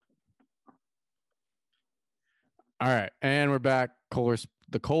All right, and we're back.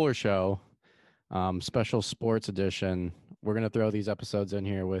 The Kohler Show, special sports edition. We're gonna throw these episodes in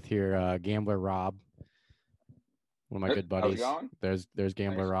here with Gambler Rob, one of my good How's it buddies. going? There's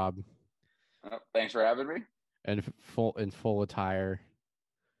Gambler Thanks. Rob, Thanks for having me. and full attire.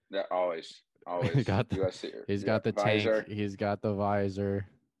 Yeah, always, He always. got the, USC. he's Yeah, got the tank. visor. He's got the visor.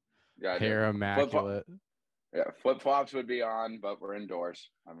 Yeah, I do. Hair Flip. immaculate. Yeah, flip flops would be on, but we're indoors.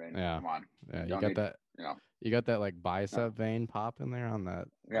 I mean, Yeah, come on. yeah. You You don't got need. that. You know. You got that like No. bicep vein pop in there on that.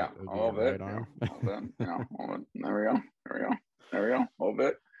 Yeah, That would a be little your right bit. arm. A little bit. A little bit. There we go. There we go. There we go. A little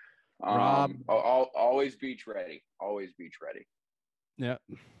bit. Rob. Always beach ready. Always beach ready. Yeah.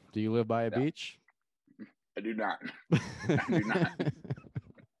 Do you live by a Yeah, beach? I do not. I do not.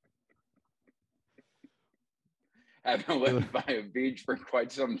 Haven't lived by a beach for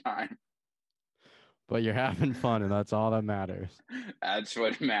quite some time. But you're having fun, and that's all that matters. That's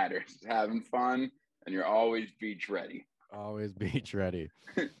what matters. Having fun, and you're always beach ready. Always beach ready.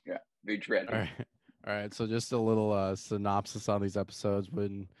 Yeah, beach ready. All right. All right. So just a little synopsis on these episodes.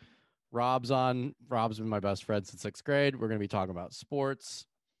 When Rob's on, Rob's been my best friend since sixth grade. We're going to be talking about sports.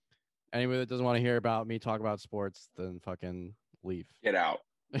 Anybody that doesn't want to hear about me talk about sports, then fucking leave. Get out.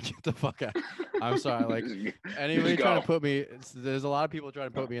 Get the fuck out. I'm sorry. Like anybody trying to put me, there's a lot of people trying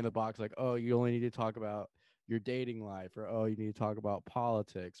to put me in the box. Like, oh, you only need to talk about your dating life, or oh, you need to talk about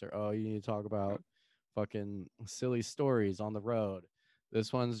politics, or oh, you need to talk about fucking silly stories on the road.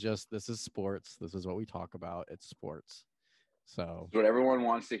 This is sports. This is what we talk about. It's sports. So it's what everyone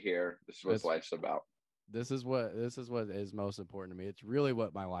wants to hear. This is what life's about. This is what is most important to me. It's really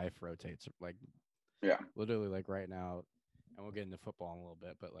what my life rotates. Like, yeah, literally, like right now, and we'll get into football in a little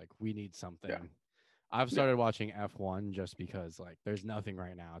bit, but like we need something. Yeah. I've started watching F1 just because like there's nothing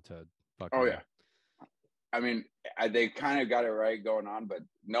right now to fucking. Oh yeah. I mean, they kind of got it right going on, but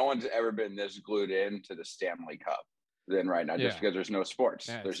no one's ever been this glued in to the Stanley Cup than right now, just because there's no sports.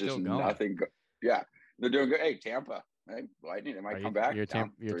 Yeah, there's just nothing. Yeah, they're doing good. Hey, Tampa. Hey, Lightning. It might come back. You're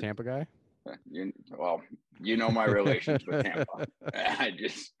a Tampa guy? You know my relations with Tampa. I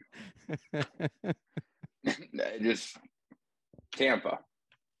just Tampa.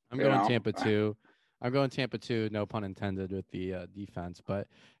 I'm going Tampa too. I'm going Tampa too. No pun intended with the defense, but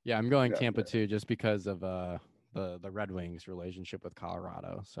yeah, I'm going Tampa too, just because of the Red Wings relationship with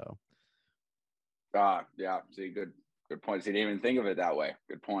Colorado. So, yeah. See, good point. See, didn't even think of it that way.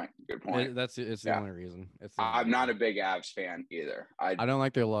 Good point. It's the only reason. I'm not a big Avs fan either. I don't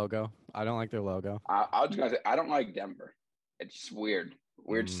like their logo. I was just gonna say I don't like Denver. It's just weird.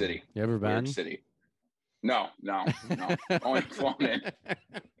 Weird city. You ever been? Weird city. No. Only flown in.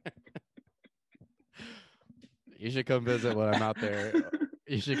 You should come visit when I'm out there.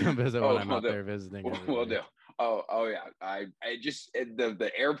 You should come visit when I'm out there visiting. We'll do. Oh yeah. I just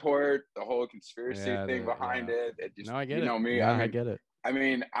the airport, the whole conspiracy thing behind it. It just, no, I get it. You know me. Yeah, I get it. I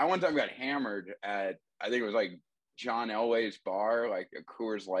mean, I one time got hammered at, I think it was like John Elway's bar, like a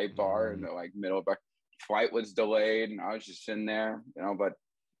Coors Light bar in the like middle of a flight was delayed, and I was just sitting there, But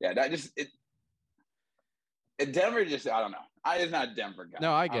yeah, that just Denver just, I don't know. I is not a Denver guy.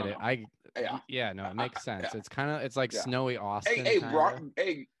 No, I get it. No, it makes sense. Yeah. It's like snowy Austin.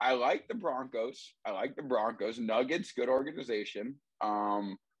 Hey, I like the Broncos. Nuggets, good organization.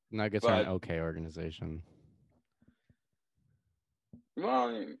 Nuggets are an okay organization.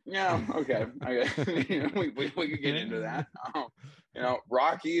 Well, yeah, okay. we could get into that.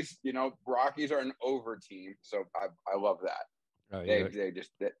 Rockies. Rockies are an over team, so I love that. Oh, they're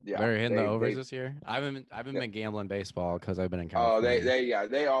hitting the overs this year. I haven't been gambling baseball because I've been in California.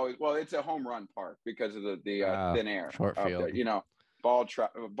 They always, well, it's a home run park because of the thin air, short field. Ball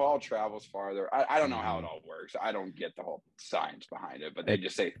travels farther. I don't know how it all works. I don't get the whole science behind it, but they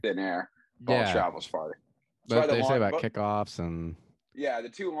just say thin air, ball travels farther. But they say about kickoffs and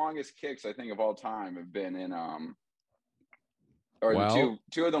the two longest kicks I think of all time have been in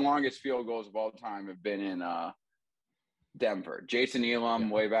two of the longest field goals of all time have been in Denver. Jason Elam,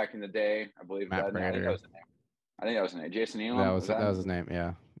 way back in the day, I believe. I think that was the name. Jason Elam. That was his name.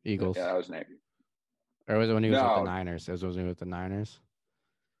 Yeah, Eagles. Yeah, that was his name. Or was it when he was with the Niners? It was when he was with the Niners.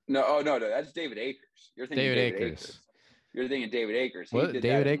 No, that's David Akers. You're thinking David Akers. You're thinking David Akers.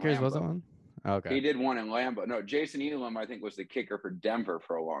 David Akers wasn't one? Okay. He did one in Lambeau. No, Jason Elam, I think, was the kicker for Denver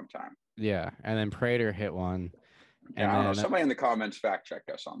for a long time. Yeah, and then Prater hit one. Yeah, I don't know. Somebody in the comments fact check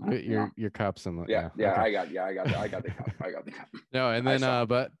us on that. Your cups and okay. I got the cup. No, and then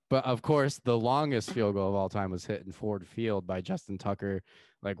but of course the longest field goal of all time was hit in Ford Field by Justin Tucker,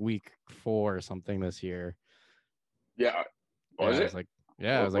 like week 4 or something this year. Yeah, was it?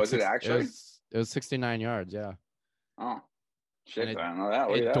 Was it actually? It was 69 yards. Yeah. Oh shit! I don't know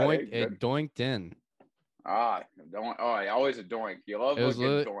that. It doinked in. Always a doink. You love looking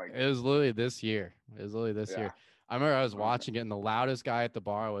doink. It was literally this year. Yeah. I remember I was watching it, and the loudest guy at the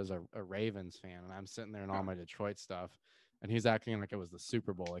bar was a Ravens fan, and I'm sitting there in all my Detroit stuff, and he's acting like it was the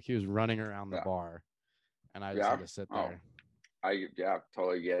Super Bowl, like he was running around the bar, and I just had to sit there. I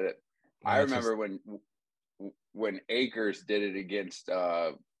totally get it. And I remember when Akers did it against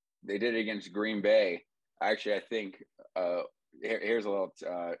Green Bay. Actually, I think here's a little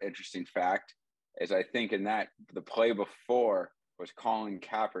interesting fact. Is I think in the play before was Colin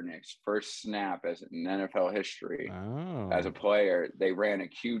Kaepernick's first snap as in NFL history as a player. They ran a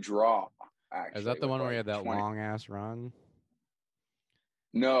Q draw. Actually, is that the one where he had that long ass run?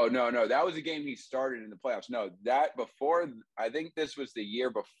 No. That was a game he started in the playoffs. No, that before. I think this was the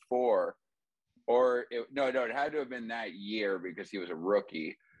year before, it had to have been that year because he was a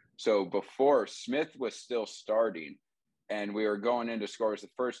rookie. So before, Smith was still starting, and we were going into scores the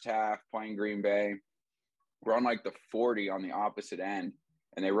first half playing Green Bay. We're on like the 40 on the opposite end,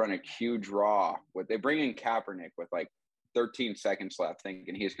 and they run a Q draw. They bring in Kaepernick with like 13 seconds left,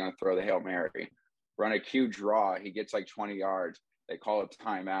 thinking he's going to throw the Hail Mary. Run a Q draw. He gets like 20 yards. They call a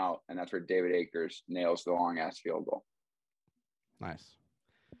timeout, and that's where David Akers nails the long-ass field goal. Nice.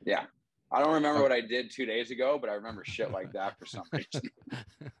 Yeah. I don't remember what I did 2 days ago, but I remember shit like that for some reason.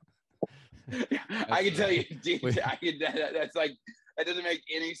 I can tell you, dude, that's like, that doesn't make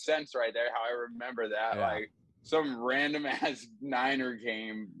any sense right there, how I remember that. Yeah. Like some random ass Niner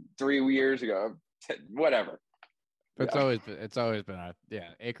game 3 years ago, whatever. It's always been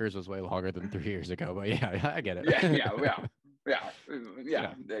Akers was way longer than 3 years ago, but yeah, I get it. Yeah.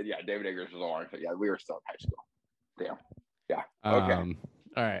 David Akers was long. Yeah, we were still in high school. Yeah. Okay.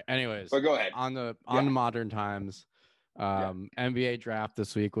 All right. Anyways, but go ahead. On the modern times, NBA draft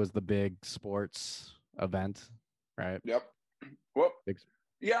this week was the big sports event, right? Yep. Whoop.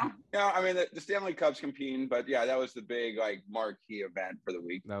 Yeah. I mean, the Stanley Cup's competing, but yeah, that was the big like marquee event for the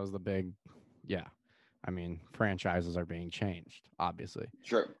week. That was the big, yeah. I mean, franchises are being changed, obviously.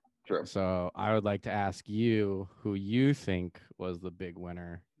 True. So I would like to ask you who you think was the big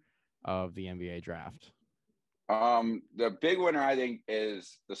winner of the NBA draft. The big winner, I think,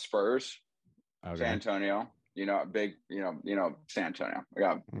 is the Spurs. Okay. San Antonio. San Antonio. We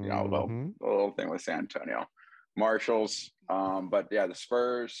got a little thing with San Antonio. Marshalls. But yeah, the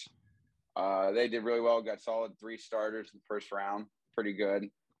Spurs. They did really well. Got solid 3 starters in the first round. Pretty good.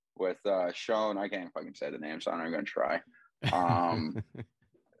 With Sean, I can't fucking say the name, so I'm not going to try.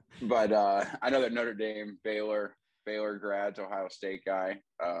 But I know that Notre Dame, Baylor grads, Ohio State guy.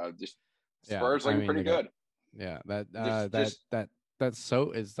 Just Spurs looking pretty good. Yeah, that's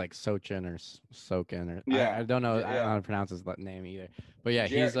so is like Sochin or Sokin or I don't know. I don't know how to pronounce his name either. But yeah,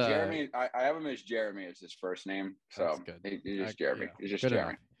 he's Jeremy. I have him as Jeremy as his first name. So he's just Jeremy. Yeah. He's just Jeremy.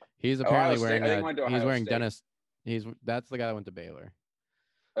 Enough. He's apparently wearing Dennis. That's the guy that went to Baylor.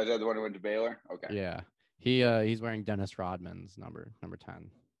 Is that the one who went to Baylor? Okay. Yeah. He's wearing Dennis Rodman's number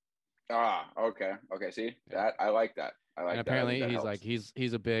 10. Okay. See, that I like that. And apparently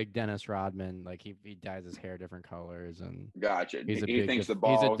he's a big Dennis Rodman. Like he dyes his hair different colors and gotcha. He thinks the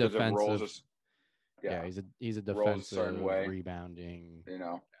ball he's a defensive. He's a defensive rebounding.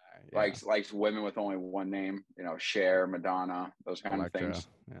 Likes women with only one name. Cher, Madonna, those kind of things.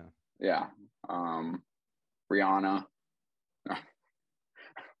 Yeah. Rihanna.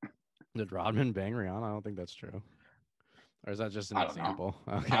 Did Rodman bang Rihanna? I don't think that's true. Or is that just an example?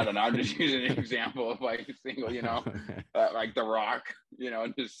 Okay. I don't know. I'm just using an example of like a single, like The Rock,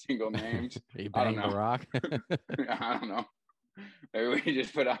 just single names. He banged The Rock? I don't know. Maybe we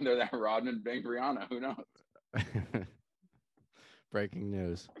just put out there that Rodman banged Rihanna. Who knows? Breaking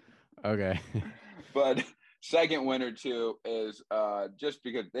news. Okay. But second winner too is just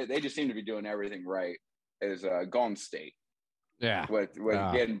because they just seem to be doing everything right is Golden State. Yeah. With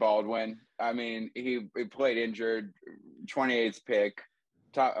getting Baldwin. I mean, he played injured, 28th pick,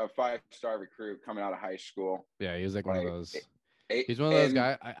 top a 5-star recruit coming out of high school. Yeah, he was like one of those. He's one of those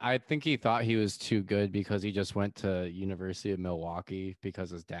guys. I think he thought he was too good because he just went to University of Milwaukee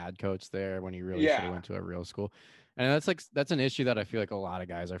because his dad coached there when he really should have went to a real school. And that's an issue that I feel like a lot of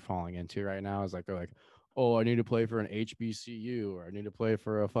guys are falling into right now. Is like they're like, oh, I need to play for an HBCU or I need to play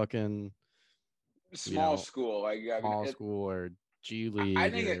for a fucking small school, school or G League. I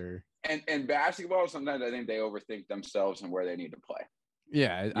think and basketball, sometimes I think they overthink themselves and where they need to play.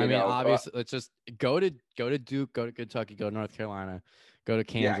 Yeah, I mean, obviously, let's just go to Duke, go to Kentucky, go to North Carolina, go to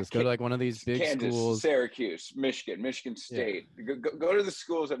Kansas, go to like one of these big schools. Syracuse, Michigan State. Go to the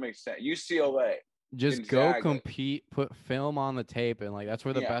schools that make sense. UCLA. Just Gonzaga. Go compete, put film on the tape, and like that's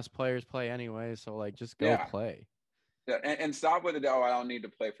where the best players play anyway. So like, just go play. Yeah, and stop with it. Oh, I don't need to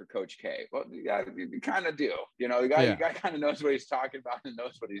play for Coach K. Well, yeah, you kind of do. You know, the guy kind of knows what he's talking about and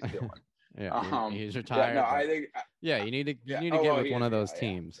knows what he's doing. He's retired. Yeah, no, I think. You need to get with one of those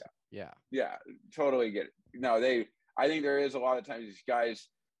teams. Yeah, totally get it. No, I think there is a lot of times these guys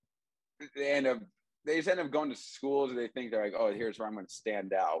they just end up going to schools and they think they're like, oh, here's where I'm going to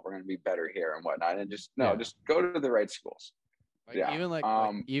stand out. We're going to be better here and whatnot. And just go to the right schools. Even like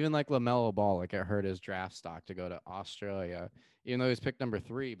LaMelo Ball, like it hurt his draft stock to go to Australia, even though he was picked number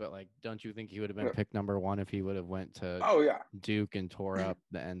 3. But like, don't you think he would have been picked number 1 if he would have went to Duke and tore up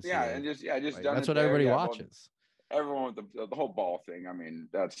the NCAA? Yeah, and just like, that's what everybody watches. Well, everyone with the whole ball thing. I mean,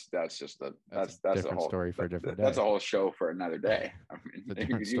 that's just that's a whole story for a different day. That's a whole show for another day. I mean, it's a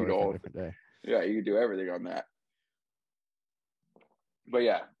different story for a different day. Yeah, you can do everything on that. But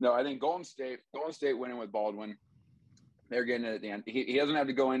yeah, no, I think Golden State winning with Baldwin. They're getting it at the end. He doesn't have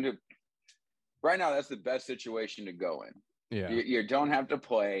to go into right now. That's the best situation to go in. Yeah, you don't have to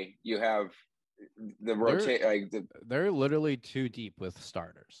play. You have the rotate. They're literally too deep with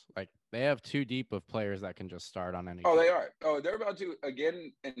starters. Like they have too deep of players that can just start on any. Oh, they are. Oh, they're about to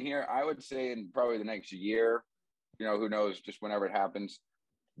again in here. I would say in probably the next year. You know, who knows? Just whenever it happens,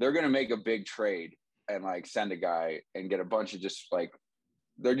 they're going to make a big trade and like send a guy and get a bunch of just like.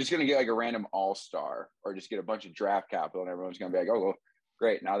 They're just going to get like a random all-star or just get a bunch of draft capital and everyone's going to be like, oh, well,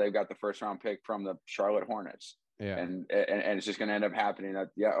 great. Now they've got the first round pick from the Charlotte Hornets. Yeah. And it's just going to end up happening that,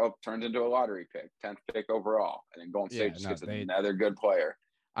 turns into a lottery pick, 10th pick overall. And then Golden State just gets another good player.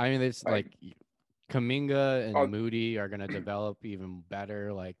 I mean, it's like Kuminga and Moody are going to develop even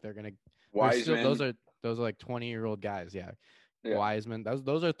better. Like they're going to Wiseman. Those are like 20-year-old guys. Yeah. Wiseman.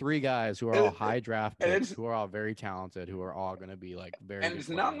 Those are 3 guys who are all high draft picks, who are all very talented, who are all going to be like very. And it's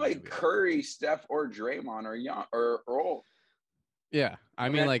not like Curry, Steph, or Draymond are young or old. Yeah, I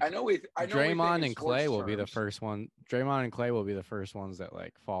mean, like I know Draymond and Clay will be the first one. Draymond and Clay will be the first ones that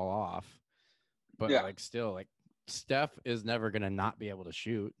like fall off, but like still, like Steph is never going to not be able to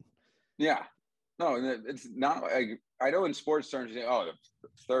shoot. Yeah, no, it's not like I know in sports terms,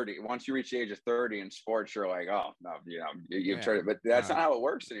 30. Once you reach the age of 30 in sports, you're like, oh no, you've tried it, but that's not how it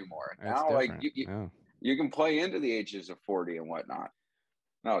works anymore. Now, like you can play into the ages of 40 and whatnot.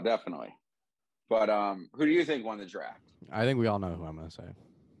 No, definitely. But who do you think won the draft? I think we all know who I'm going to say,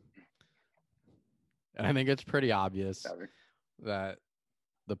 and I think it's pretty obvious that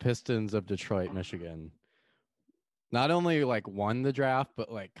the Pistons of Detroit, Michigan, not only like won the draft,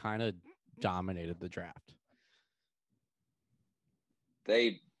 but like kind of dominated the draft.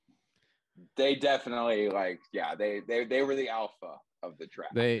 They definitely they were the alpha of the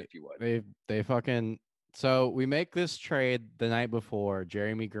draft, if you would. They fucking so we make this trade the night before,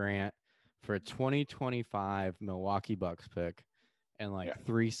 Jeremy Grant for a 2025 Milwaukee Bucks pick and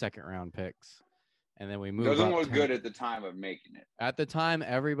 3 second-round picks. And then we move up. Doesn't look good at the time of making it. At the time,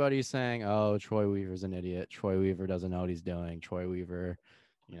 everybody's saying, oh, Troy Weaver's an idiot. Troy Weaver doesn't know what he's doing. Troy Weaver,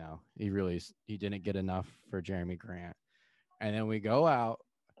 he didn't get enough for Jeremy Grant. And then we go out.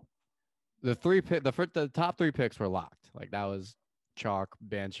 The top 3 picks were locked. Like that was Chalk,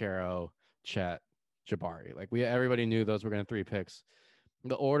 Banchero, Chet, Jabari. Like everybody knew those were going to 3 picks.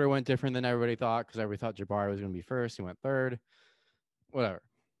 The order went different than everybody thought because everybody thought Jabari was going to be first. He went 3rd. Whatever.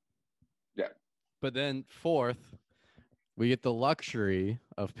 Yeah. But then 4th, we get the luxury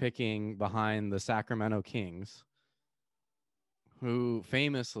of picking behind the Sacramento Kings, who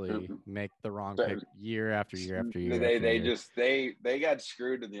famously make the wrong pick year after year after year. They got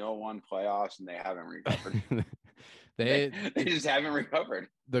screwed in the 0-1 playoffs and they haven't recovered. they just haven't recovered.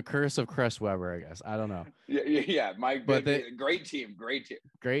 The curse of Chris Webber, I guess. I don't know. Yeah. Great team. Great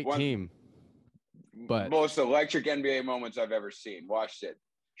team. But most electric NBA moments I've ever seen. Watched it.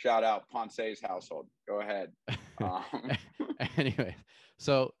 Shout out Ponce's household. Go ahead. Anyway,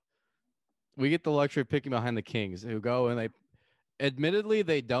 so we get the luxury of picking behind the Kings, who go and admittedly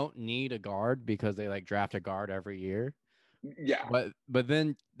they don't need a guard because they draft a guard every year. Yeah. But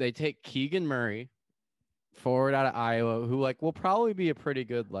then they take Keegan Murray, forward out of Iowa, who will probably be a pretty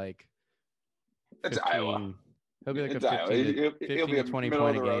good It's 15, Iowa. He'll be a 15 be a 20 middle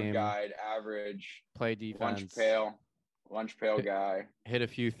point of the road game guy, average, play defense, lunch pail guy, hit a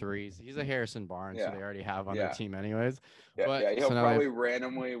few threes. He's a Harrison Barnes, so they already have on their team anyways. He'll probably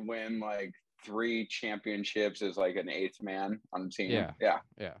randomly win 3 championships as an 8th man on the team. Yeah.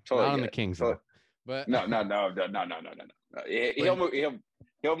 Totally not on the Kings, though. But no.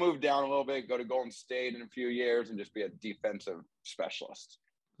 He'll move down a little bit, go to Golden State in a few years, and just be a defensive specialist.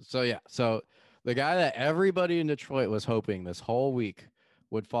 So the guy that everybody in Detroit was hoping this whole week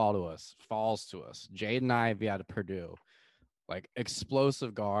would falls to us. Jaden Ivey out of Purdue,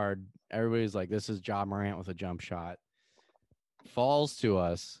 explosive guard. Everybody's like, this is Ja Morant with a jump shot. falls to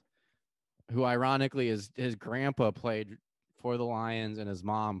us, who ironically is his grandpa played for the Lions and his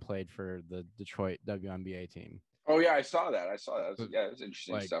mom played for the Detroit WNBA team. Oh yeah, I saw that. Yeah, it's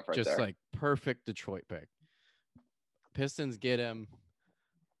interesting stuff right just there. Like perfect Detroit pick. Pistons get him.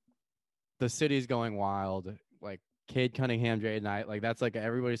 The city's going wild. Like Cade Cunningham, Jaden Knight. Like that's like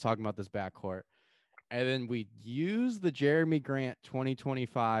everybody's talking about this backcourt. And then we use the Jeremy Grant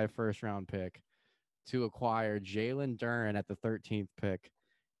 2025 first round pick to acquire Jalen Duren at the 13th pick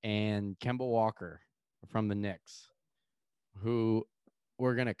and Kemba Walker from the Knicks, who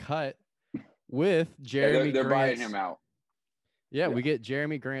we're going to cut with Jeremy they're Grant's, buying him out. Yeah, we get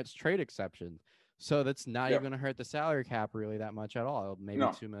Jeremy Grant's trade exception. So that's not even going to hurt the salary cap really that much at all. Maybe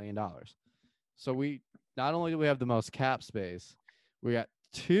 $2 million. So we not only do we have the most cap space, we got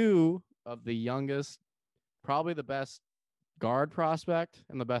two of the youngest, probably the best guard prospect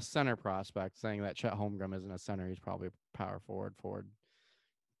and the best center prospect, saying that Chet Holmgren isn't a center. He's probably a power forward,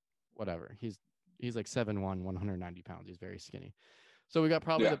 whatever. He's like 7'1", 190 pounds. He's very skinny. So we got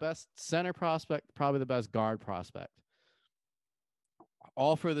probably the best center prospect, probably the best guard prospect.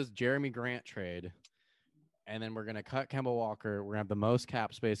 All for this Jeremy Grant trade. And then we're going to cut Kemba Walker. We're going to have the most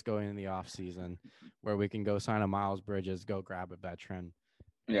cap space going in the offseason where we can go sign a Miles Bridges, go grab a veteran.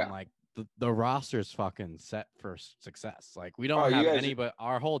 And like the roster's fucking set for success. Like we don't have any, but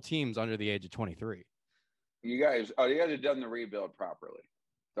our whole team's under the age of 23. You guys have done the rebuild properly.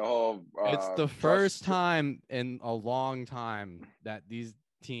 The whole it's the first time in a long time that these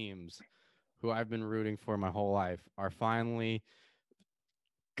teams who I've been rooting for my whole life are finally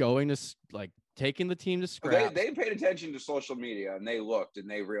going to like taking the team to scraps. They paid attention to social media and they looked and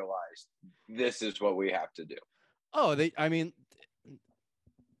they realized this is what we have to do. Oh, I mean,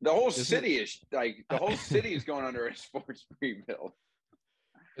 the whole city is going under a sports rebuild.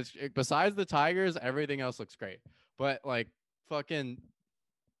 Besides the Tigers, everything else looks great. But like fucking,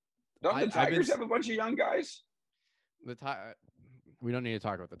 don't the Tigers have a bunch of young guys? We don't need to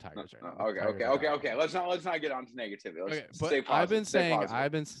talk about the Tigers right now. Okay. Let's not get on to negativity. Let's stay positive.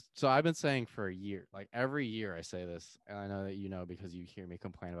 I've been saying for a year, like every year I say this, and I know that you know because you hear me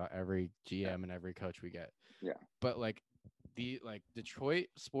complain about every GM and every coach we get. Yeah. But like Detroit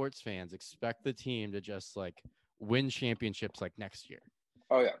sports fans expect the team to just like win championships like next year.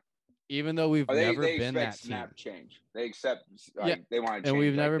 Oh yeah. Even though we've never been that snap team. Change. They accept they want to change. And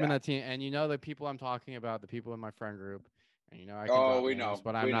we've never been that team. And you know the people I'm talking about, the people in my friend group. And you know I can drop names,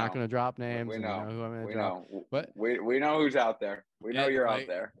 but I'm not going to drop names. We know who I'm going to drop. But we know who's out there. We know you're out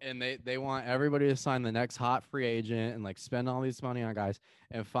there. And they want everybody to sign the next hot free agent and like spend all this money on guys.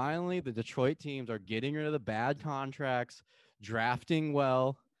 And finally, the Detroit teams are getting rid of the bad contracts, drafting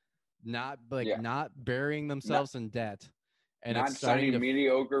well, not burying themselves in debt, and not signing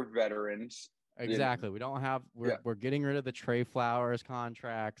mediocre veterans. Exactly. We don't have. We're getting rid of the Trey Flowers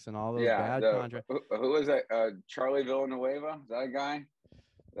contracts and all those bad contracts. Who is that? Charlie Villanueva? Is that a guy?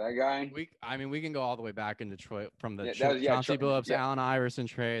 We can go all the way back in Detroit from the Chauncey Billups, Allen Iverson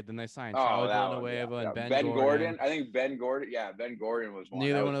trade. Then they signed Charlie Villanueva and Ben Gordon. I think Ben Gordon. Yeah, Ben Gordon was one.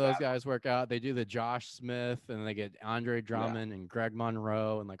 Neither one of those guys work out. They do the Josh Smith, and then they get Andre Drummond and Greg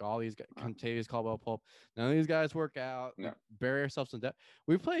Monroe and like all these guys, Contavious Caldwell-Pope. None of these guys work out. No. We bury ourselves in debt.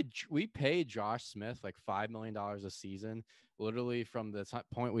 We paid Josh Smith like $5 million a season, literally from the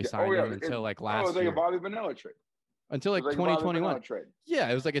point we signed him until like last year. It was like a Bobby Bonilla trade. Until like 2021. Yeah,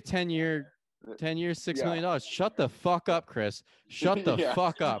 it was like a 10-year, $6 million. Shut the fuck up, Chris. Shut the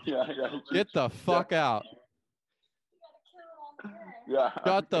fuck up. Get the fuck out. Yeah.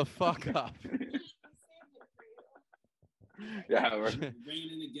 Shut the fuck up. Yeah.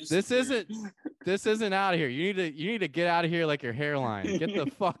 This isn't out of here. You need to get out of here like your hairline. Get the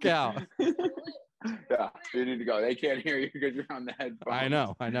fuck out. Yeah, you need to go. They can't hear you because you're on the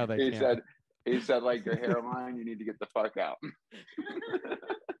headphones. I know they can't. He said, like your hairline, you need to get the fuck out.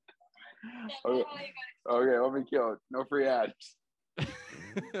 Okay, let me kill it. No free ads.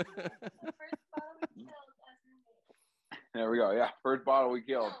 There we go. Yeah, first bottle we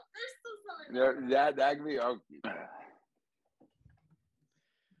killed. That could be.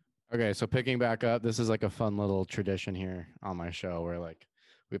 Okay, so picking back up, this is like a fun little tradition here on my show where like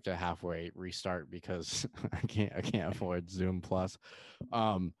we have to halfway restart because I can't afford Zoom Plus.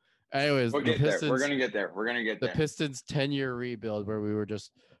 Anyways, we'll get there. We're gonna get there. The Pistons' 10-year rebuild where we were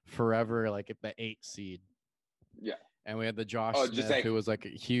just forever like at the 8th seed. Yeah. And we had the Josh Smith, who was like a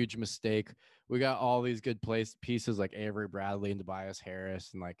huge mistake. We got all these good pieces like Avery Bradley and Tobias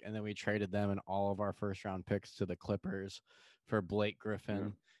Harris, and then we traded them and all of our first round picks to the Clippers for Blake Griffin.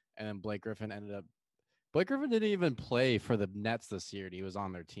 Yeah. And then Blake Griffin didn't even play for the Nets this year. He was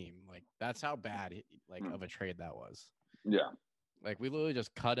on their team. Like that's how bad of a trade that was. Yeah. Like we literally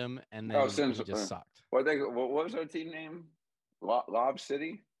just cut him, and then he just sucked. What was our team name? Lob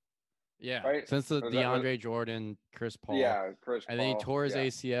City. Yeah, right. Since the DeAndre Jordan, Chris Paul. Yeah, Chris Paul. And then he tore his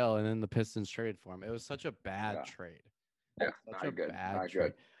ACL, and then the Pistons traded for him. It was such a bad trade. Yeah, such a bad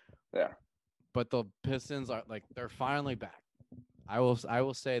trade. Yeah. But the Pistons are they're finally back. I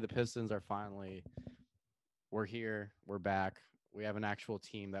will say the Pistons are finally. We're here. We're back. We have an actual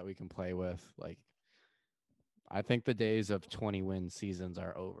team that we can play with. Like, I think the days of 20-win seasons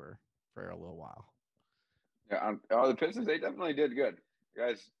are over for a little while. Yeah, the Pistons, they definitely did good.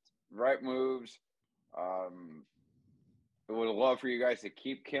 Guys, right moves. I would love for you guys to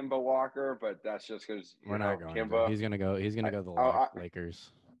keep Kemba Walker, but that's just because we're not going Kemba. He's gonna go. He's gonna go to the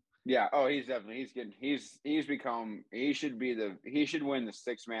Lakers. Yeah. Oh, he's definitely. He should win the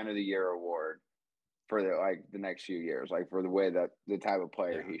Sixth Man of the Year award for the next few years, like for the way that the type of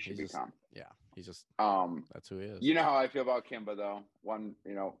player he should become. He's just that's who he is. You know how I feel about Kemba though. Won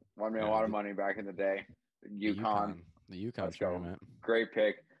me a lot of money back in the day. UConn. The UConn tournament. Great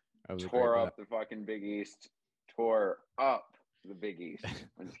pick. Tore up the fucking Big East. Tore up the Big East.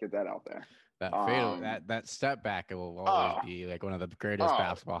 Let's just get that out there. That fatal, that step back, it will always be like one of the greatest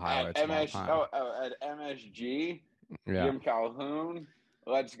basketball highlights of all time. At MSG, Jim Calhoun.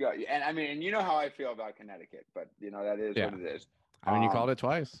 Let's go. And you know how I feel about Connecticut, but that is what it is. I mean, you called it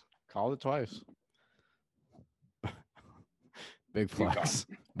twice. Big flex.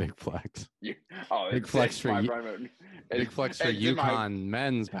 Big flex. Big flex for you. Big flex for UConn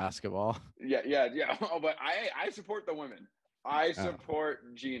men's basketball. Yeah. Oh, but I support the women. I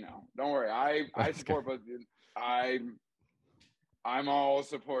support Gino. Don't worry. I support both. I'm all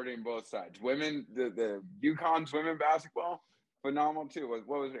supporting both sides. Women, the UConn's women basketball, phenomenal too.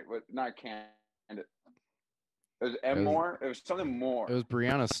 What was it? Not Candid. It was Moore. It was something more. It was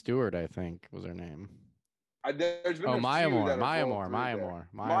Brianna Stewart, I think, was her name. There's been Maya Moore,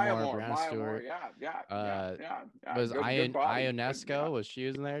 Brianna Stewart. Yeah. Was Ionesco? Was she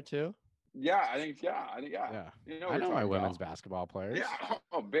in there too? Yeah, I think. Yeah. I know my women's basketball players. Yeah.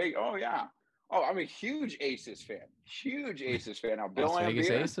 Oh, big. Oh, yeah. Oh, I'm a huge Aces fan. Now, Bill Lambier. Vegas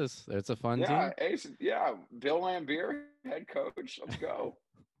Aces. It's a fun team. Aces. Yeah, Bill Lambier, head coach. Let's go.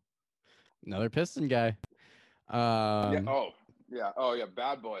 Another Piston guy. Bad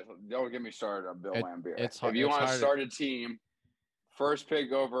boys. Don't get me started on Bill Lambier. If you want to start a team, first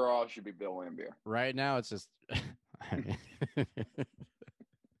pick overall should be Bill Lambier. Right now, it's just.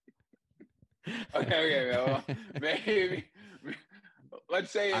 Okay. Well, maybe.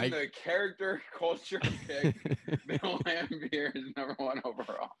 Let's say in the character culture pick, Bill Lambier is number 1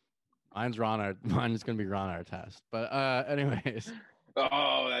 overall. Mine's going to be Ron Artest. But anyways. Bill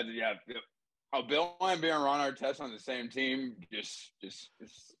Lambier and Ron Artest on the same team. Just you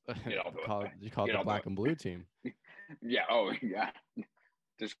call it the black and blue team. Yeah. Oh yeah.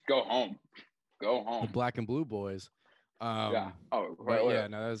 Just go home. The black and blue boys. Yeah. Oh, but yeah.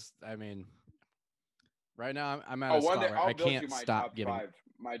 No, that's. I mean, right now I'm at a spot where I can't stop getting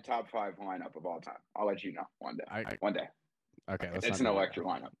my top 5 lineup of all time. I'll let you know one day. One day. Okay. It's an electric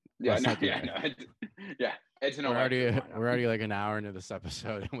lineup. Yeah. It's an we're already like an hour into this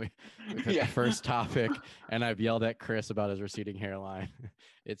episode, and we picked the first topic, and I've yelled at Chris about his receding hairline.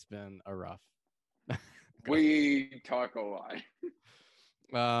 It's been a rough. We talk a lot.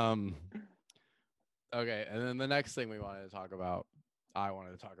 Okay, and then the next thing I wanted to talk about,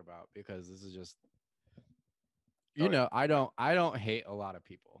 because this is just, I don't hate a lot of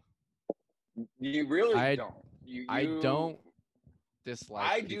people. You really don't. I don't dislike.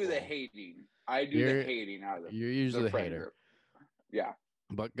 I do the hating. The hating out of them. You're usually the hater. Group. Yeah.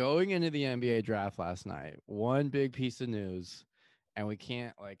 But going into the NBA draft last night, one big piece of news, and I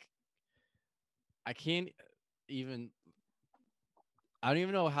don't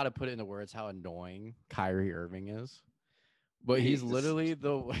even know how to put it into words how annoying Kyrie Irving is. But he's literally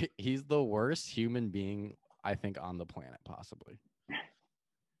he's the worst human being, I think, on the planet, possibly.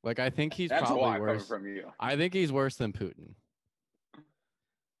 Like, I think he's probably worse. From you. I think he's worse than Putin.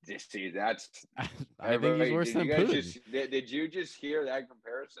 See, that's. I think he's worse than Putin. Did you just hear that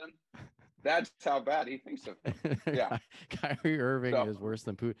comparison? That's how bad he thinks of him. Yeah, Kyrie Irving is worse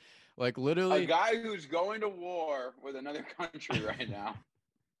than Putin. Like, literally, a guy who's going to war with another country right now.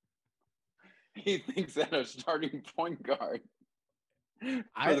 He thinks that a starting point guard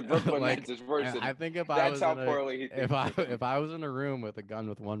for the Brooklyn Nets is worse than. I think if I was in a room with a gun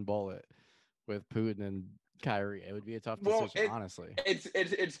with one bullet with Putin and Kyrie, it would be a tough decision, honestly. It's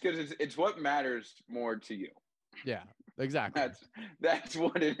because it's what matters more to you. Yeah, exactly. That's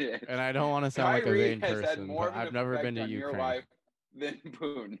what it is. And I don't want to sound Kyrie like a vain person, but I've never been to Ukraine. Your life than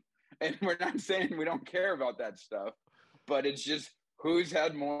Putin. And we're not saying we don't care about that stuff. but it's just who's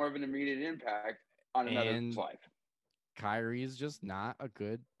had more of an immediate impact on another's life. Kyrie's just not a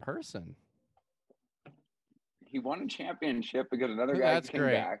good person. He won a championship because another guy came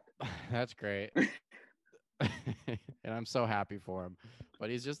back. That's great. And I'm so happy for him. But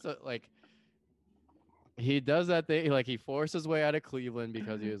he's just he does that thing, like he forced his way out of Cleveland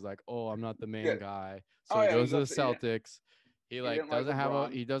because he was like, "Oh, I'm not the main guy." So he goes to the Celtics. He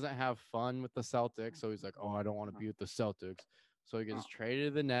doesn't have fun with the Celtics, so he's like, "Oh, I don't want to be with the Celtics." So he gets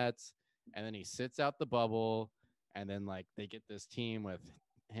traded to the Nets, and then he sits out the bubble, and then like they get this team with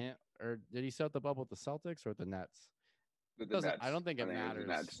him. Or did he set out the bubble with the Celtics or with the Nets? I don't think it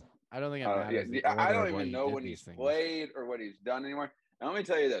matters. I don't think it matters. I don't even know when he's played or what he's done anymore. And let me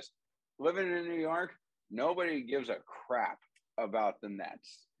tell you this: living in New York, nobody gives a crap about the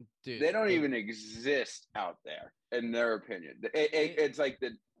Nets. Dude, they don't even exist out there, in their opinion. It's like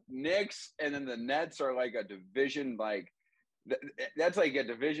the Knicks, and then the Nets are like a division, that's like a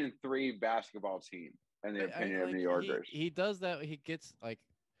Division III basketball team, in the opinion of New Yorkers. He does that. He gets like.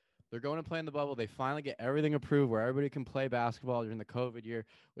 They're going to play in the bubble. They finally get everything approved where everybody can play basketball during the COVID year,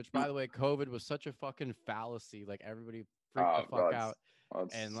 which, by the way, COVID was such a fucking fallacy. Like, everybody freaked the fuck out.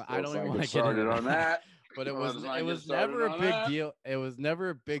 And I don't even want to get into on that. But it was never a big deal. It was never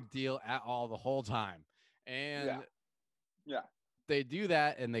a big deal at all the whole time. And they do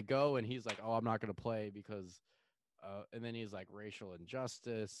that, and they go, and he's like, "Oh, I'm not going to play because." And then he's like racial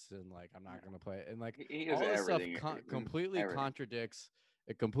injustice, and like I'm not going to play. And like all this stuff completely contradicts.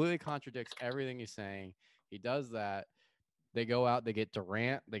 It completely contradicts everything he's saying. He does that. They go out. They get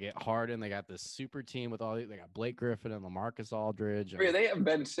Durant. They get Harden. They got this super team with all. They got Blake Griffin and LaMarcus Aldridge. And they have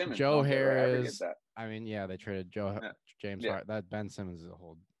Ben Simmons. Joe Harris. I mean, they traded James Harden. That Ben Simmons is a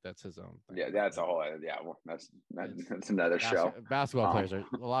whole. That's his own thing. Yeah, that's a whole. Yeah, well, that's another show. Basketball players a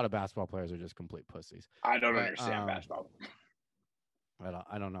lot of basketball players are just complete pussies. I don't understand basketball.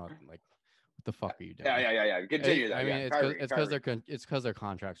 I don't know. Like, what the fuck are you doing? Yeah. Continue that. I mean, it's because their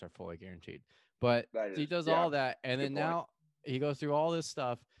contracts are fully guaranteed. But he does all that, and then now he goes through all this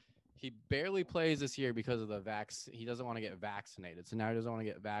stuff. He barely plays this year because of the vaccine. He doesn't want to get vaccinated, so now he doesn't want to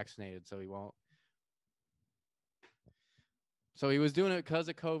get vaccinated, so he won't. So he was doing it because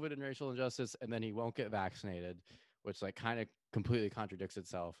of COVID and racial injustice, and then he won't get vaccinated, which like kind of completely contradicts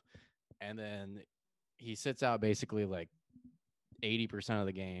itself. And then he sits out basically like 80% of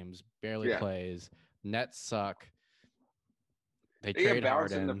the games, barely plays. Nets suck. They trade get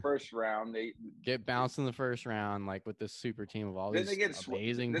bounced Harden in the first round. They get bounced in the first round, like with this super team of all these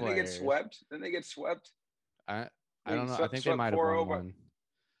amazing players. Then they get swept. I don't know. I think they might have won one.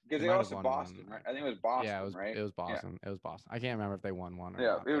 Because they lost to Boston, right? I think it was Boston, yeah, right? It was Boston. Yeah. It was Boston. I can't remember if they won one or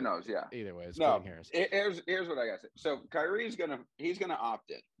not. Who knows? Yeah. Either way, it's here's what I got to say. So Kyrie's gonna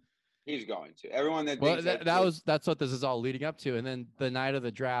opt in. He's going to. Everyone that that's what this is all leading up to. And then the night of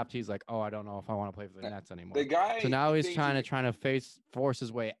the draft, he's like, "Oh, I don't know if I want to play for the Nets anymore." So now he's trying to force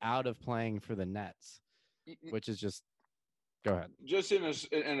his way out of playing for the Nets, which is just. Go ahead. Just in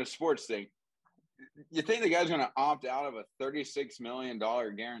a sports thing. You think the guy's going to opt out of a $36 million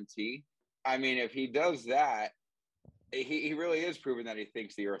guarantee? I mean, if he does that, he really is proving that he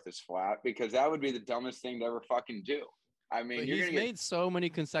thinks the earth is flat, because that would be the dumbest thing to ever fucking do. I mean, he's made so many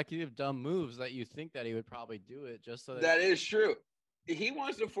consecutive dumb moves that you think that he would probably do it just so that is true. He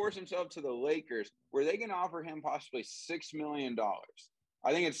wants to force himself to the Lakers, where they can offer him possibly $6 million.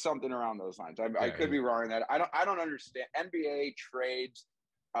 I think it's something around those lines. I could be wrong on that. I don't understand NBA trades.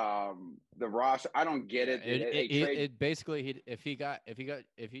 The roster, I don't get it. It basically, if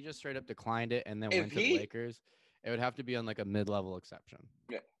he just straight up declined it and then went to the Lakers, it would have to be on like a mid-level exception.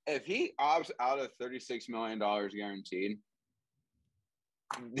 Yeah, if he opts out of $36 million guaranteed,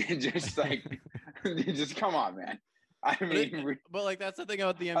 just come on, man. I mean, but like that's the thing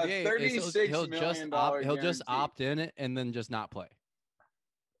about the NBA. He'll just opt in it and then just not play.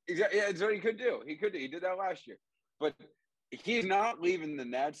 Exactly. Yeah, that's what he could do. He did that last year, but. He's not leaving the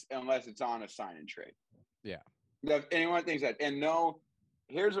Nets unless it's on a sign and trade. Yeah. If anyone thinks that. And no,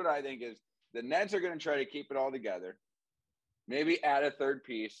 here's what I think is the Nets are going to try to keep it all together. Maybe add a third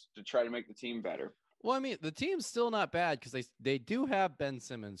piece to try to make the team better. Well, I mean, the team's still not bad because they do have Ben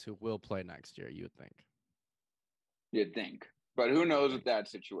Simmons who will play next year, you would think. You'd think. But who knows with that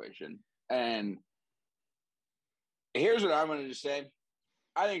situation. And here's what I'm going to just say.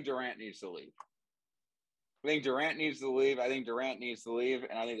 I think Durant needs to leave. I think Durant needs to leave. And I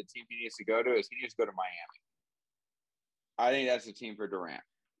think the team he needs to go to is he needs to go to Miami. I think that's the team for Durant.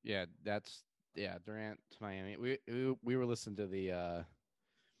 Yeah, Durant to Miami. We were listening to the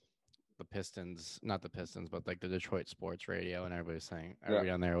the Pistons, not the Pistons, but like the Detroit sports radio, and everybody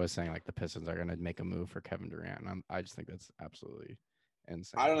on there was saying like the Pistons are going to make a move for Kevin Durant. And I just think that's absolutely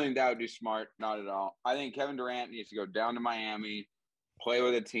insane. I don't think that would be smart. Not at all. I think Kevin Durant needs to go down to Miami, play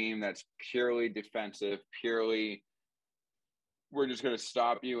with a team that's purely defensive, we're just going to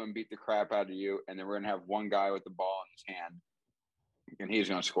stop you and beat the crap out of you. And then we're going to have one guy with the ball in his hand, and he's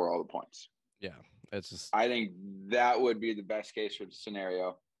going to score all the points. Yeah. It's just, I think that would be the best case for the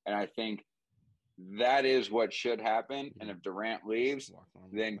scenario. And I think that is what should happen. And if Durant leaves,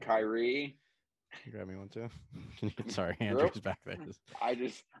 then Kyrie. You grab me one too. Sorry, Andrew's back there. I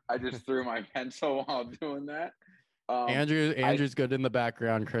just threw my pencil while doing that. Andrew's good in the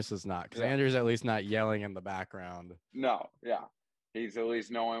background. Chris is not, because Andrew's at least not yelling in the background. No, yeah, he's at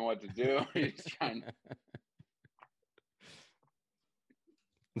least knowing what to do. He's trying.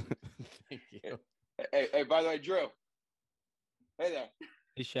 Thank you. Hey, by the way, Drew. Hey there.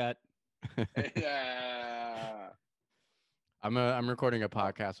 Hey, Shat. Yeah. I'm recording a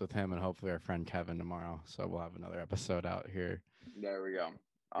podcast with him and hopefully our friend Kevin tomorrow, so we'll have another episode out here. There we go.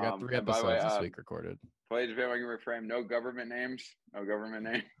 We got 3 episodes this week recorded. Please, if I can reframe, no government names.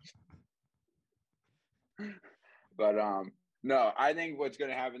 But no, I think what's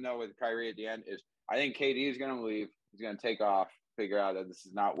going to happen though with Kyrie at the end is I think KD is going to leave. He's going to take off, figure out that this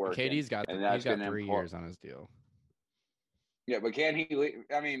is not working. KD's got 3 years on his deal. Yeah, but can he leave?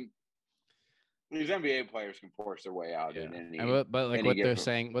 I mean, these NBA players can force their way out in any. But like what they're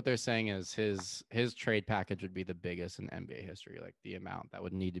saying is his trade package would be the biggest in NBA history, like the amount that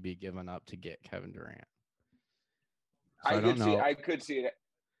would need to be given up to get Kevin Durant. So I could see it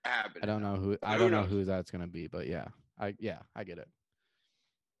happening. I don't know who that's gonna be, but I get it.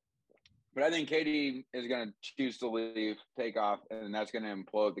 But I think KD is gonna choose to leave, take off, and that's gonna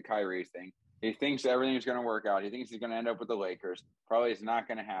implode the Kyrie thing. He thinks everything's gonna work out. He thinks he's gonna end up with the Lakers. Probably it's not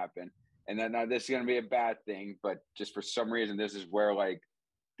gonna happen. And then this is going to be a bad thing, but just for some reason, this is where like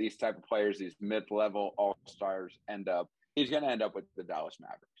these type of players, these mid-level all-stars end up. He's going to end up with the Dallas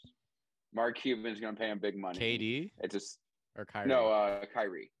Mavericks. Mark Cuban's going to pay him big money. KD? It's just or Kyrie? No,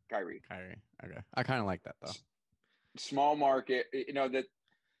 Kyrie. Okay, I kind of like that though. Small market, that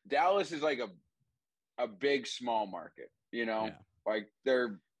Dallas is like a big small market. Like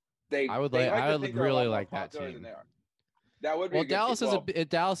I would really like that team. That would be Dallas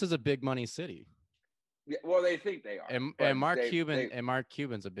is a big money city. Yeah, well, they think they are. And Mark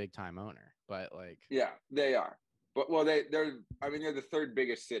Cuban's a big time owner, but like they are. But they're the third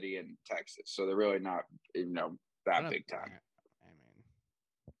biggest city in Texas, so they're really not that big time. I mean,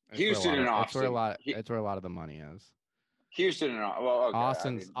 Houston and Austin. It's where a lot of the money is. Houston and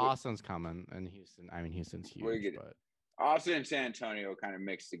Austin's coming, and Houston's huge. But Austin and San Antonio kind of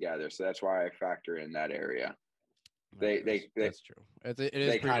mixed together, so that's why I factor in that area. That's true. It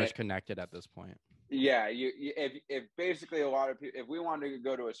is pretty much connected at this point. Yeah, if basically a lot of people, if we wanted to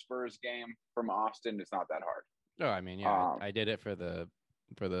go to a Spurs game from Austin, it's not that hard. No, I mean, I did it for the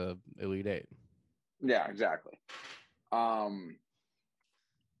Elite Eight. Yeah, exactly. But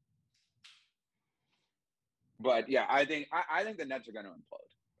yeah, I think the Nets are going to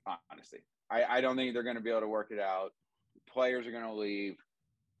implode. Honestly, I don't think they're going to be able to work it out. Players are going to leave.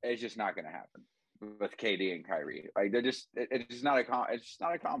 It's just not going to happen with KD and Kyrie. Like it's just not a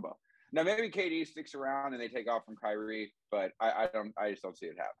combo. Now maybe KD sticks around and they take off from Kyrie, but I just don't see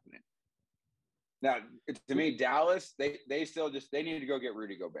it happening. Now to me, Dallas, they still they need to go get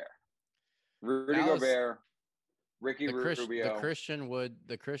Rudy Gobert. Gobert, Ricky Rubio. The Christian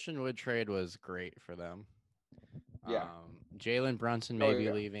Wood trade was great for them. Yeah. Jalen Brunson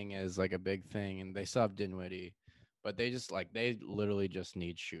leaving is like a big thing, and they still have Dinwiddie. But they literally just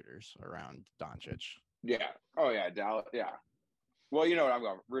need shooters around Doncic. Yeah. Oh yeah, Dallas. Yeah. Well, you know what I'm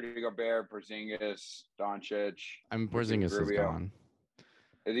going. Rudy Gobert, Porzingis, Doncic. Porzingis is gone.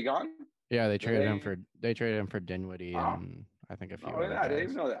 Is he gone? Yeah, they traded him for Dinwiddie and I think a few other guys. I didn't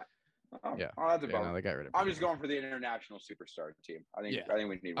even know that. Oh, yeah. Oh, that's a bummer. No, they got rid of. I'm just going for the international superstar team. I think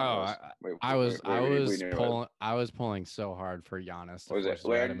we need one of those. I was pulling so hard for Giannis. Was it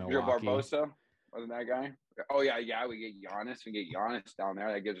Leandro Barbosa? Wasn't that guy? Oh yeah. We get Giannis. We get Giannis down there.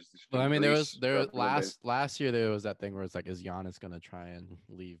 That gives us. Well, I mean, there was last year there was that thing where it's like, is Giannis gonna try and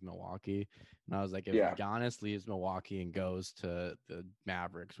leave Milwaukee? And I was like, if Giannis leaves Milwaukee and goes to the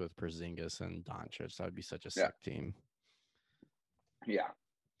Mavericks with Porzingis and Doncic, that would be such a sick team. Yeah.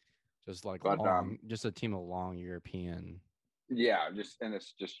 Just like just a team of long European. Yeah,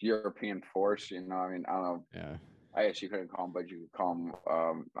 it's just European force. I mean, I don't know. Yeah. I guess you couldn't call them, but you could call them.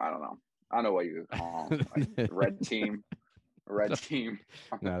 I don't know. I don't know what you could call them. Like red team.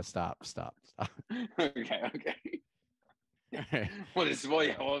 No, stop. Okay. We'll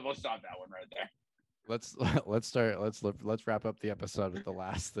stop that one right there. Let's wrap up the episode with the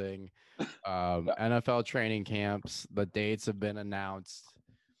last thing. NFL training camps. The dates have been announced.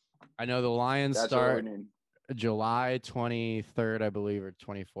 I know the Lions start July 23rd, I believe, or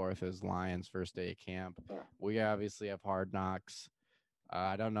 24th is Lions' first day of camp. We obviously have Hard Knocks.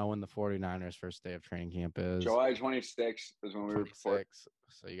 I don't know when the 49ers' first day of training camp is. July 26th is when we report.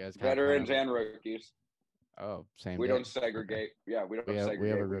 So you guys veterans and rookies. Oh, same. We don't segregate. Okay. Yeah, we don't segregate. We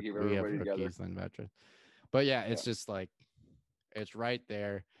have rookies and veterans. But yeah, it's just like it's right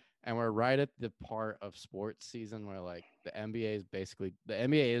there. And we're right at the part of sports season where like the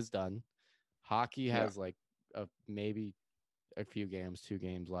NBA is done. Hockey has like maybe a few games, 2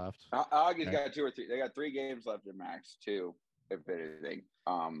 games left. Hockey's got 2 or 3. They got 3 games left at max, 2, if anything.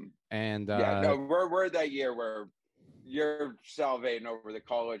 We're that year where you're salivating over the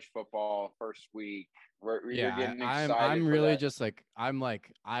college football first week. You're getting excited. I'm really just like I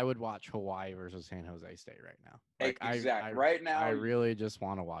would watch Hawaii versus San Jose State right now. Like exactly. Right now, I really just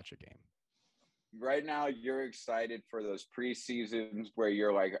want to watch a game. Right now, you're excited for those preseasons where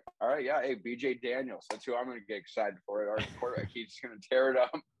you're like, all right, hey, BJ Daniels, that's who I'm going to get excited for. Our quarterback, he's going to tear it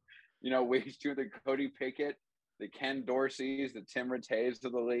up. Weeks 2, the Cody Pickett, the Ken Dorseys, the Tim Rattays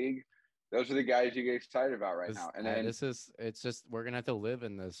of the league. Those are the guys you get excited about right now. And then it's just we're gonna have to live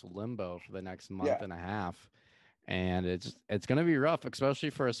in this limbo for the next month and a half, and it's gonna be rough, especially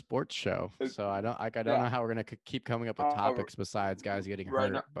for a sports show. So I don't know how we're gonna keep coming up with topics besides guys getting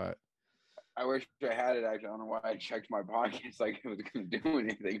hurt. Now, but I wish I had it. Actually, I don't know why I checked my pockets like it was gonna do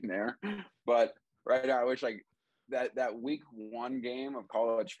anything there. But right now, I wish like that week 1 game of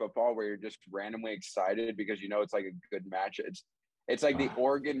college football where you're just randomly excited because it's like a good match. It's like the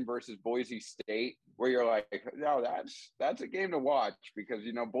Oregon versus Boise State where you're like, no, that's a game to watch because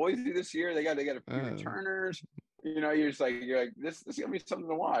Boise this year they got a few returners. You're like this is gonna be something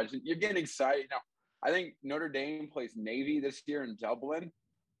to watch. You're getting excited. I think Notre Dame plays Navy this year in Dublin.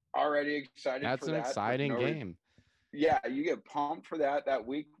 Already excited. That's an exciting game. Yeah, you get pumped for that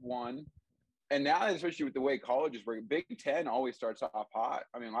week 1. And now, especially with the way colleges work, Big Ten always starts off hot.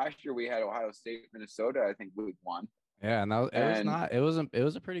 I mean, last year we had Ohio State, Minnesota, I think week 1. Yeah, and it was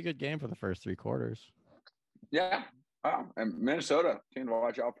a pretty good game for the first 3 quarters. Yeah, and Minnesota team to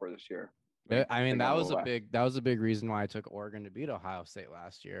watch out for this year. I mean, that was a big reason why I took Oregon to beat Ohio State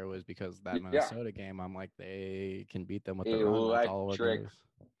last year was because that Minnesota game. I'm like, they can beat them with the run. That's all it is.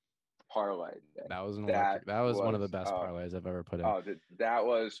 Parlay. That was one of the best parlays I've ever put in. That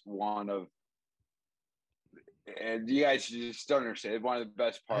was one of. And you guys just don't understand. One of the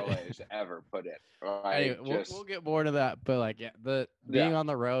best parlays ever put in. Anyway, we'll get more to that. But being on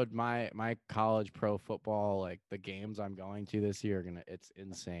the road, my college pro football, like the games I'm going to this year, it's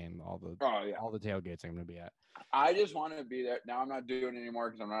insane. All the tailgates I'm gonna be at. I just want to be there. Now I'm not doing it anymore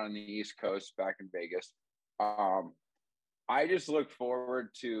because I'm not on the East Coast back in Vegas. I just look forward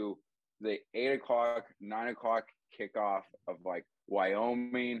to the 8 o'clock, 9 o'clock kickoff of like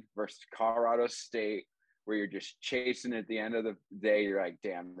Wyoming versus Colorado State, where you're just chasing at the end of the day. You're like,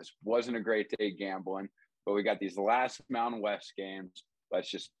 damn, this wasn't a great day gambling, but we got these last Mountain West games. Let's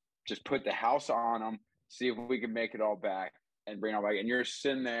just put the house on them, see if we can make it all back and bring it all back. And you're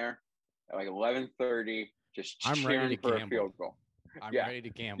sitting there at like 11:30, just cheering for a field goal. I'm ready to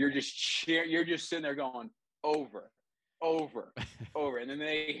gamble. You're just cheering. You're just sitting there going over. And then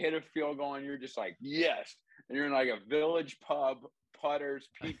they hit a field goal and you're just like, yes. And you're in like a village pub, putters,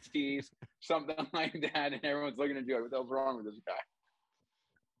 PTs, something like that, and everyone's looking at you like, what the hell's wrong with this guy?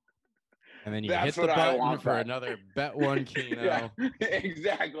 And then you hit the button for another bet 1 Keno. Yeah,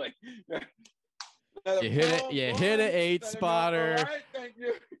 exactly. You hit an 8 spotter. All right, thank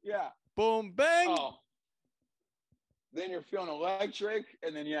you. Yeah. Boom, bang. Oh. Then you're feeling electric,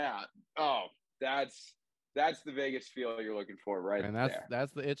 and then that's the Vegas feel you're looking for, right? And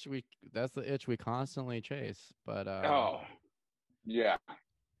that's the itch we constantly chase. But yeah.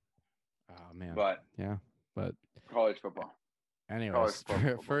 Oh man. But college football. Anyways,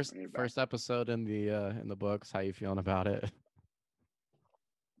 first episode in the books. How you feeling about it?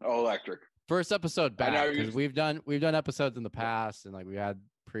 Oh, electric. First episode back because we've done episodes in the past and like we had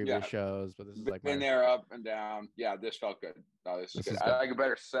previous shows, but this is like been there up and down. Yeah, this felt good. No, this is good. I like a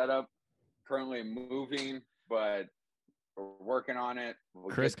better setup. Currently moving, but we're working on it.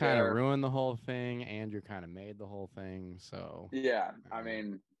 Chris kind of ruined the whole thing. Andrew kind of made the whole thing. So yeah, I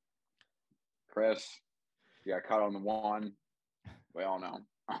mean, Chris, you got caught on the one. We all know.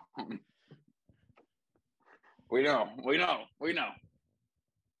 We know.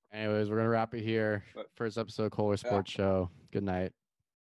 Anyways, we're gonna wrap it here. First episode of Kohler Sports Show. Good night.